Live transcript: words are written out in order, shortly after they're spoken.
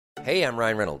Hey, I'm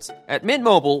Ryan Reynolds. At Mint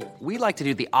Mobile, we like to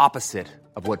do the opposite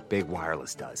of what Big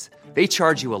Wireless does. They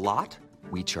charge you a lot,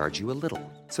 we charge you a little.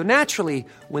 So naturally,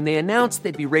 when they announced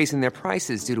they'd be raising their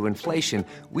prices due to inflation,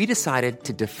 we decided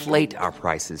to deflate our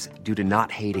prices due to not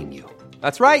hating you.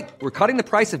 That's right. We're cutting the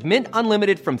price of Mint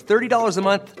Unlimited from $30 a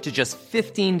month to just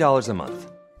 $15 a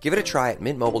month. Give it a try at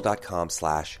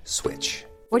mintmobile.com/switch.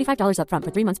 $45 up front for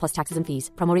 3 months plus taxes and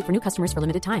fees. Promo rate for new customers for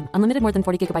limited time. Unlimited more than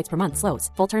 40 gigabytes per month. Slows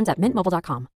full terms at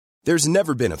mintmobile.com. There's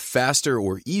never been a faster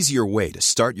or easier way to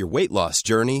start your weight loss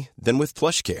journey than with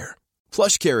PlushCare.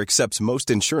 PlushCare accepts most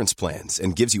insurance plans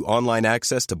and gives you online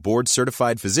access to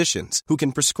board-certified physicians who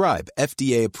can prescribe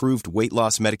FDA-approved weight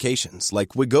loss medications like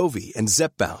Wegovy and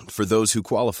Zepbound for those who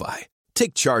qualify.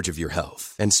 Take charge of your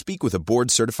health and speak with a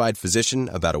board-certified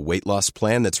physician about a weight loss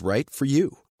plan that's right for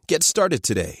you. Get started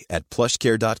today at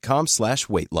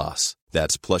plushcare.com/weight loss.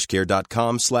 That's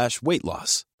plushcare.com/weight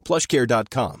loss.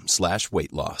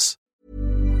 plushcare.com/weight loss.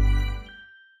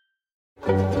 I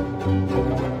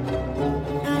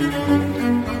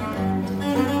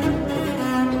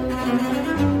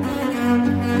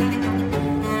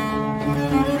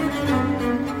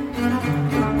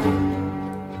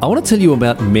want to tell you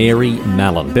about Mary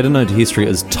Mallon, better known to history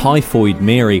as Typhoid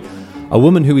Mary, a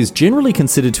woman who is generally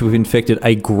considered to have infected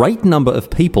a great number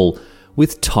of people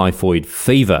with typhoid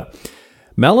fever.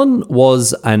 Mallon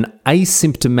was an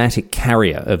asymptomatic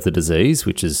carrier of the disease,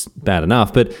 which is bad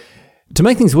enough, but to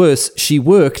make things worse, she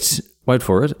worked, wait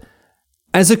for it,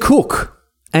 as a cook,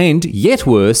 and yet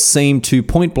worse, seemed to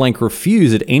point-blank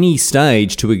refuse at any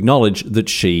stage to acknowledge that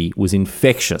she was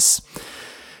infectious.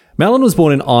 Mallon was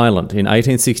born in Ireland in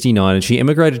 1869 and she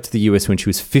emigrated to the US when she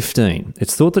was 15.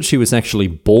 It's thought that she was actually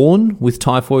born with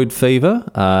typhoid fever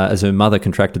as her mother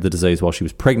contracted the disease while she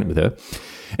was pregnant with her.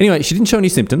 Anyway, she didn't show any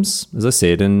symptoms, as I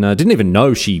said, and didn't even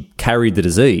know she carried the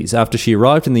disease. After she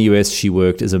arrived in the US, she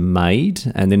worked as a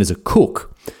maid and then as a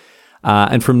cook.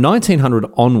 And from 1900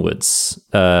 onwards,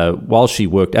 while she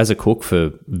worked as a cook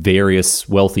for various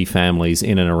wealthy families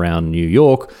in and around New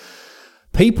York,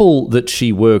 people that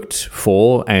she worked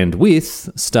for and with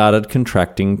started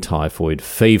contracting typhoid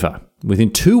fever.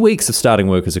 Within 2 weeks of starting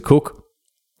work as a cook,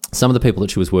 some of the people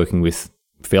that she was working with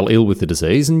fell ill with the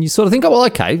disease, and you sort of think, oh, well,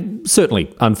 okay, certainly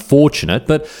unfortunate,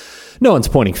 but no one's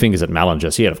pointing fingers at Mallon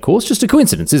just yet, of course. Just a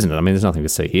coincidence, isn't it? I mean, there's nothing to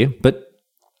see here. But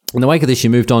in the wake of this, she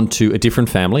moved on to a different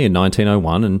family in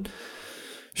 1901, and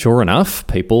sure enough,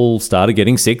 people started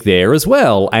getting sick there as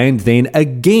well. And then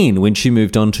again, when she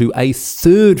moved on to a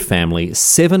third family,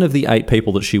 7 of the 8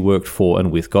 people that she worked for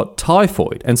and with got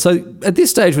typhoid. And so at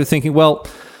this stage, we're thinking, well,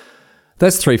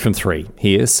 that's 3 from 3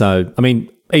 here. So, I mean,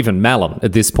 even Mallon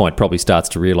at this point probably starts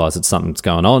to realise that something's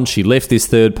going on. She left this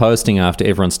third posting after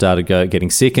everyone started getting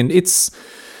sick, and it's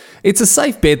a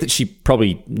safe bet that she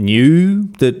probably knew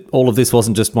that all of this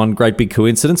wasn't just one great big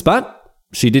coincidence, but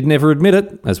she did never admit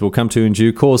it, as we'll come to in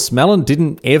due course. Mallon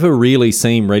didn't ever really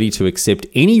seem ready to accept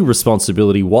any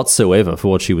responsibility whatsoever for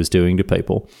what she was doing to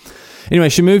people. Anyway,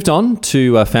 she moved on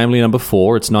to family number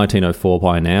 4. It's 1904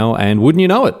 by now, and wouldn't you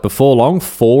know it, before long,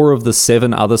 4 of the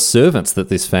 7 other servants that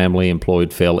this family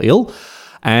employed fell ill,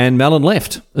 and Mallon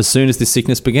left as soon as this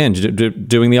sickness began,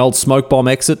 doing the old smoke bomb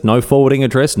exit, no forwarding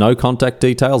address, no contact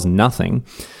details, nothing.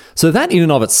 So that in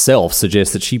and of itself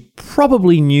suggests that she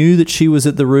probably knew that she was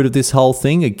at the root of this whole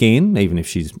thing, again, even if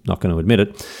she's not going to admit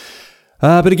it.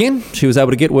 But again, she was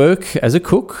able to get work as a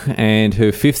cook, and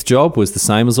her 5th job was the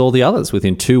same as all the others.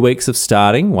 Within 2 weeks of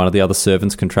starting, one of the other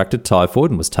servants contracted typhoid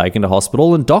and was taken to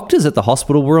hospital, and doctors at the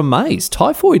hospital were amazed.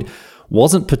 Typhoid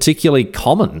wasn't particularly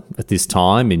common at this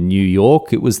time in New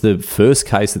York. It was the first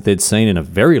case that they'd seen in a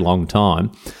very long time.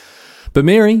 But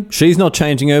Mary, she's not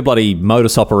changing her bloody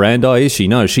modus operandi, is she?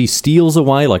 No, she steals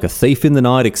away like a thief in the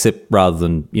night, except rather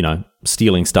than,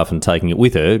 stealing stuff and taking it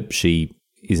with her, she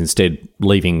is instead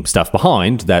leaving stuff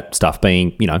behind, that stuff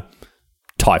being,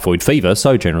 typhoid fever,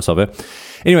 so generous of her.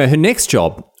 Anyway, her next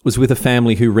job was with a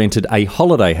family who rented a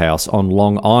holiday house on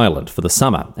Long Island for the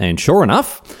summer. And sure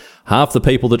enough, half the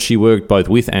people that she worked both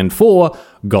with and for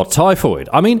got typhoid.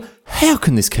 I mean, how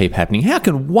can this keep happening? How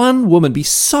can one woman be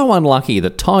so unlucky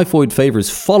that typhoid fever is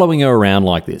following her around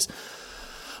like this?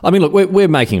 I mean, look, we're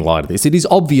making light of this. It is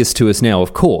obvious to us now,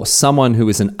 of course, someone who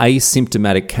is an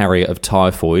asymptomatic carrier of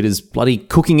typhoid is bloody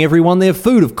cooking everyone their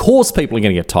food. Of course people are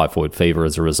going to get typhoid fever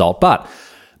as a result. But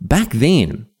back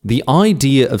then, the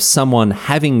idea of someone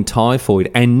having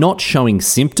typhoid and not showing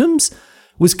symptoms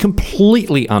was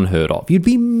completely unheard of. You'd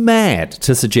be mad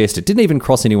to suggest it. Didn't even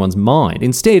cross anyone's mind.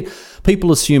 Instead,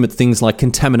 people assume it's things like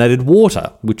contaminated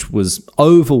water, which was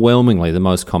overwhelmingly the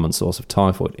most common source of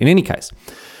typhoid. In any case,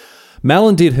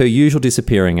 Mallon did her usual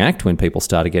disappearing act when people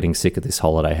started getting sick at this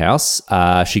holiday house.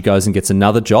 She goes and gets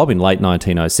another job in late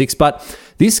 1906, but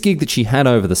this gig that she had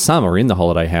over the summer in the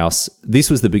holiday house,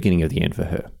 this was the beginning of the end for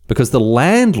her, because the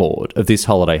landlord of this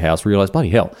holiday house realised, bloody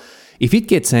hell, if it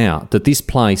gets out that this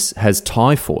place has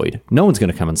typhoid, no one's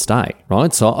going to come and stay,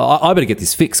 right? So I better get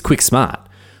this fixed quick smart.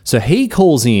 So he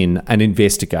calls in an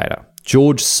investigator,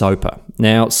 George Soper.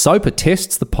 Now, Soper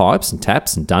tests the pipes and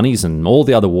taps and dunnies and all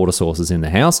the other water sources in the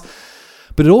house,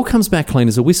 but it all comes back clean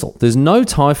as a whistle. There's no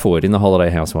typhoid in the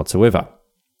holiday house whatsoever.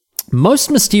 Most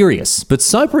mysterious, but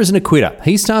Soper isn't a quitter.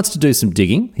 He starts to do some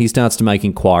digging. He starts to make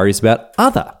inquiries about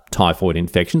other typhoid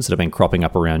infections that have been cropping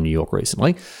up around New York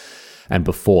recently. And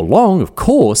before long, of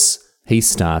course, he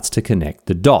starts to connect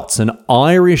the dots. An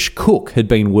Irish cook had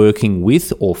been working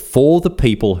with or for the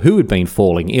people who had been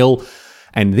falling ill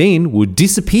and then would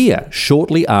disappear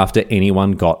shortly after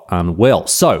anyone got unwell.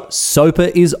 So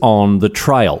Soper is on the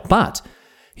trail, but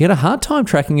he had a hard time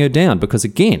tracking her down because,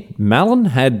 again, Mallon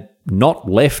had not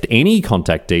left any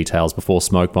contact details before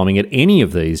smoke bombing at any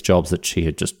of these jobs that she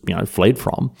had just, fled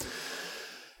from.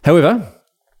 However,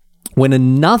 when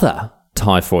another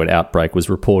typhoid outbreak was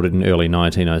reported in early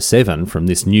 1907 from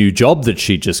this new job that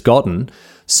she'd just gotten,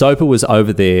 Soper was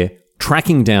over there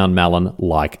tracking down Mallon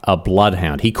like a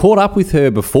bloodhound. He caught up with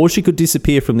her before she could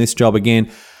disappear from this job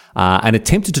again and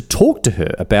attempted to talk to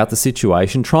her about the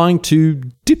situation, trying to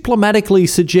diplomatically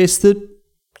suggest that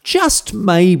just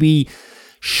maybe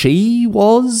she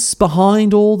was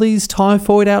behind all these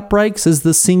typhoid outbreaks as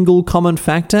the single common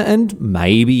factor, and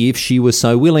maybe if she was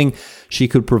so willing, she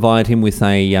could provide him with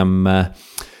a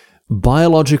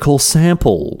biological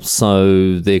sample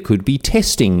so there could be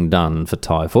testing done for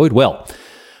typhoid. Well,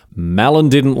 Mallon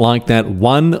didn't like that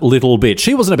one little bit.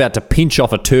 She wasn't about to pinch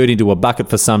off a turd into a bucket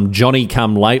for some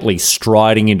Johnny-come-lately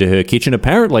striding into her kitchen.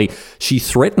 Apparently, she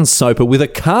threatened Soper with a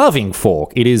carving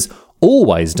fork. It is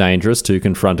always dangerous to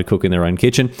confront a cook in their own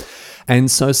kitchen. And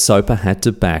so Soper had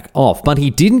to back off. But he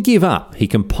didn't give up. He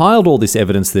compiled all this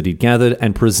evidence that he'd gathered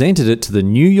and presented it to the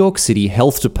New York City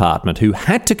Health Department, who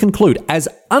had to conclude, as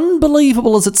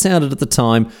unbelievable as it sounded at the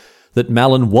time, that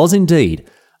Mallon was indeed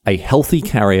a healthy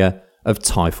carrier of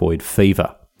typhoid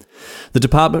fever. The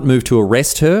department moved to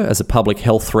arrest her as a public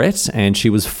health threat, and she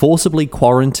was forcibly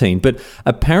quarantined. But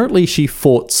apparently she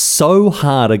fought so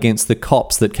hard against the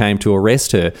cops that came to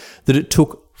arrest her that it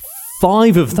took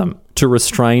 5 of them to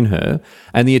restrain her,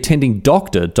 and the attending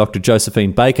doctor, Dr.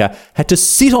 Josephine Baker, had to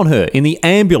sit on her in the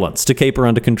ambulance to keep her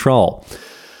under control.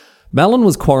 Mallon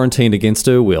was quarantined against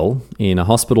her will in a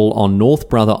hospital on North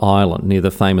Brother Island, near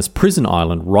the famous prison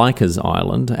island, Rikers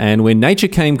Island, and when nature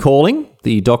came calling,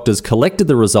 the doctors collected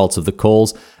the results of the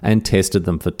calls and tested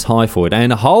them for typhoid.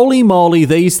 And holy moly,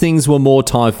 these things were more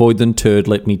typhoid than turd,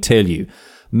 let me tell you.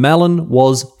 Mallon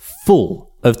was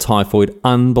full of typhoid,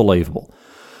 unbelievable.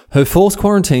 Her forced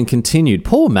quarantine continued.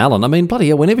 Poor Mallon, I mean, bloody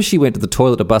hell, whenever she went to the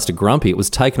toilet to bust a grumpy, it was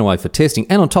taken away for testing.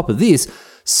 And on top of this,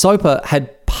 Soper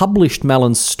had published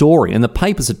Mallon's story, and the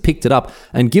papers had picked it up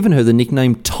and given her the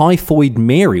nickname Typhoid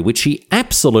Mary, which she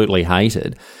absolutely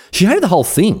hated. She hated the whole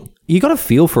thing. You got to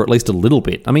feel for at least a little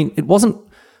bit. I mean, it wasn't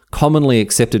commonly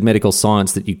accepted medical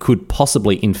science that you could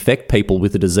possibly infect people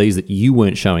with a disease that you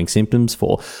weren't showing symptoms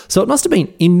for. So it must have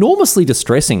been enormously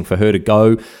distressing for her to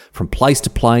go from place to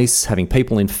place, having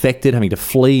people infected, having to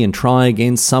flee and try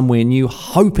again somewhere new,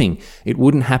 hoping it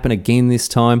wouldn't happen again this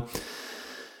time.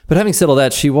 But having said all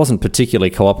that, she wasn't particularly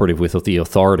cooperative with the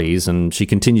authorities, and she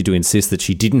continued to insist that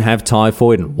she didn't have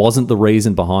typhoid and wasn't the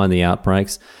reason behind the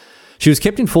outbreaks. She was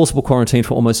kept in forcible quarantine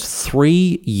for almost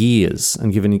 3 years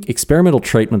and given experimental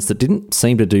treatments that didn't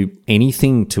seem to do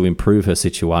anything to improve her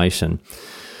situation.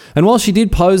 And while she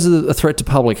did pose a threat to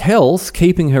public health,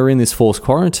 keeping her in this forced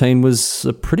quarantine was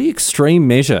a pretty extreme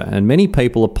measure, and many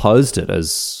people opposed it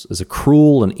as a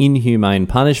cruel and inhumane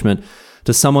punishment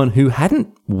to someone who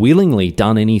hadn't willingly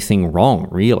done anything wrong,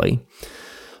 really.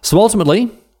 So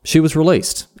ultimately, she was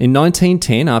released. In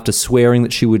 1910, after swearing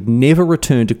that she would never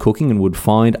return to cooking and would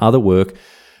find other work,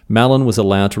 Mallon was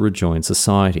allowed to rejoin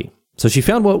society. So she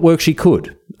found what work she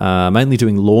could, mainly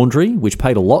doing laundry, which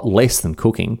paid a lot less than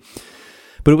cooking.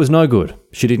 But it was no good.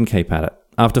 She didn't keep at it.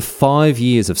 After 5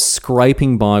 years of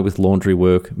scraping by with laundry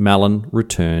work, Mallon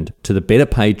returned to the better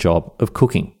paid job of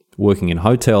cooking, working in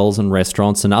hotels and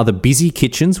restaurants and other busy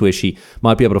kitchens where she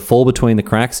might be able to fall between the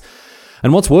cracks.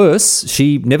 And what's worse,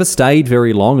 she never stayed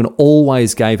very long and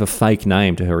always gave a fake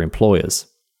name to her employers.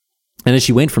 And as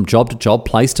she went from job to job,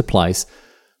 place to place,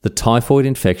 the typhoid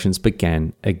infections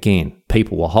began again.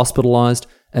 People were hospitalised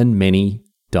and many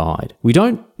died. We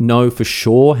don't know for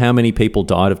sure how many people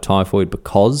died of typhoid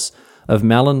because of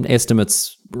Mallon.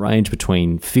 Estimates range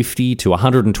between 50 to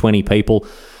 120 people,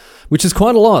 which is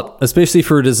quite a lot, especially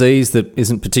for a disease that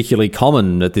isn't particularly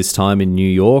common at this time in New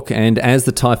York. And as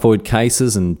the typhoid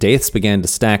cases and deaths began to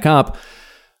stack up,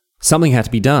 something had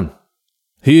to be done.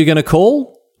 Who are you going to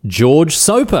call? George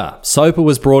Soper. Soper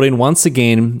was brought in once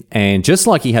again, and just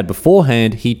like he had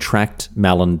beforehand, he tracked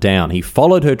Mallon down. He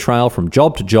followed her trail from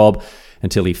job to job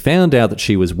until he found out that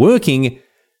she was working,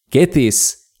 get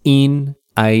this, in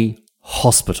a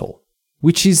hospital,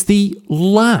 which is the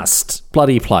last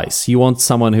bloody place you want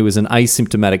someone who is an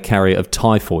asymptomatic carrier of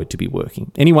typhoid to be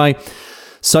working. Anyway,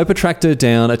 Soper tracked her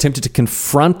down, attempted to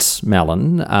confront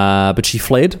Mallon, but she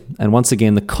fled, and once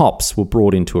again the cops were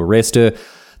brought in to arrest her.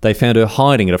 They found her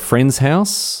hiding at a friend's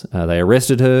house, they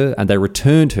arrested her, and they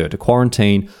returned her to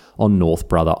quarantine on North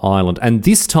Brother Island. And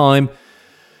this time,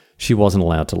 she wasn't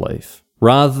allowed to leave.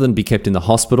 Rather than be kept in the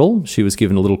hospital, she was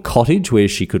given a little cottage where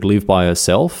she could live by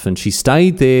herself, and she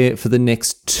stayed there for the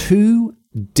next 2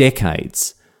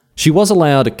 decades. She was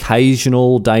allowed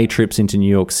occasional day trips into New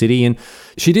York City, and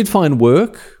she did find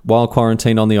work while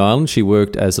quarantined on the island. She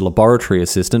worked as a laboratory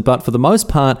assistant, but for the most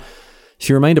part,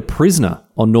 she remained a prisoner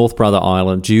on North Brother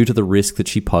Island due to the risk that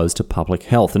she posed to public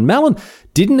health. And Mallon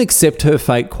didn't accept her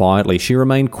fate quietly. She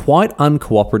remained quite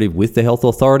uncooperative with the health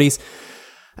authorities.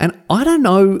 And I don't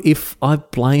know if I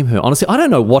blame her. Honestly, I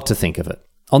don't know what to think of it.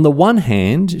 On the one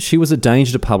hand, she was a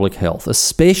danger to public health,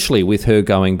 especially with her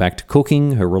going back to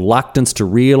cooking, her reluctance to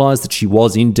realise that she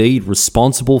was indeed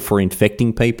responsible for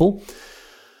infecting people.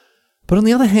 But on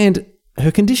the other hand,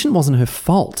 her condition wasn't her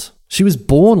fault. She was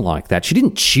born like that. She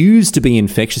didn't choose to be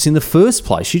infectious in the first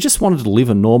place. She just wanted to live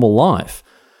a normal life.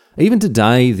 Even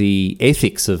today, the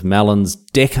ethics of Mallon's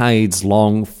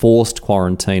decades-long forced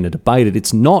quarantine are debated.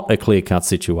 It's not a clear-cut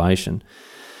situation.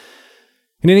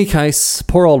 In any case,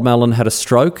 poor old Mallon had a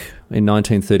stroke in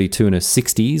 1932 in her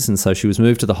 60s, and so she was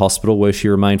moved to the hospital where she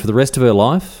remained for the rest of her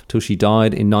life till she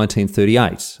died in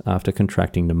 1938 after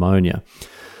contracting pneumonia.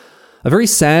 A very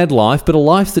sad life, but a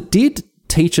life that did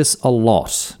teach us a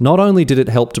lot. Not only did it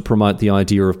help to promote the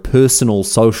idea of personal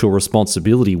social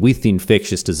responsibility with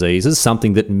infectious diseases,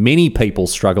 something that many people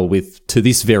struggle with to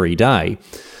this very day,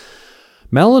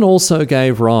 Mallon also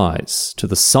gave rise to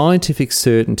the scientific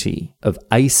certainty of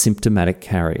asymptomatic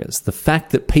carriers, the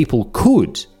fact that people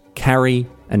could carry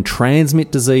and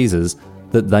transmit diseases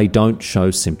that they don't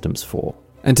show symptoms for.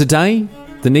 And today,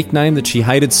 the nickname that she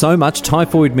hated so much,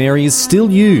 Typhoid Mary, is still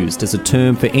used as a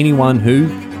term for anyone who,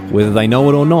 whether they know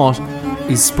it or not,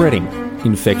 is spreading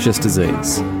infectious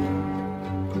disease.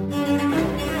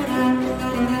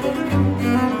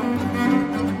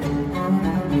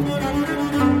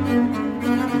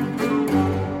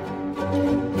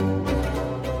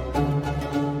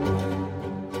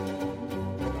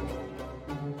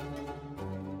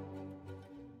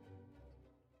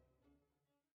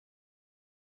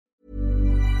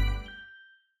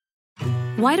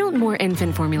 Why don't more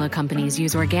infant formula companies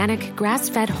use organic,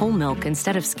 grass-fed whole milk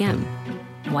instead of skim?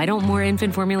 Why don't more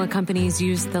infant formula companies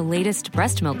use the latest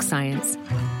breast milk science?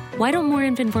 Why don't more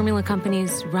infant formula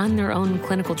companies run their own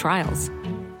clinical trials?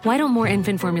 Why don't more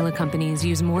infant formula companies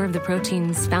use more of the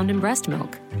proteins found in breast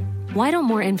milk? Why don't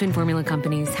more infant formula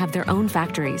companies have their own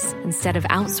factories instead of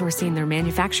outsourcing their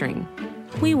manufacturing?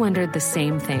 We wondered the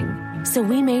same thing. So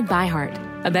we made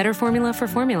ByHeart, a better formula for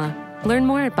formula. Learn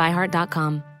more at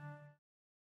byheart.com.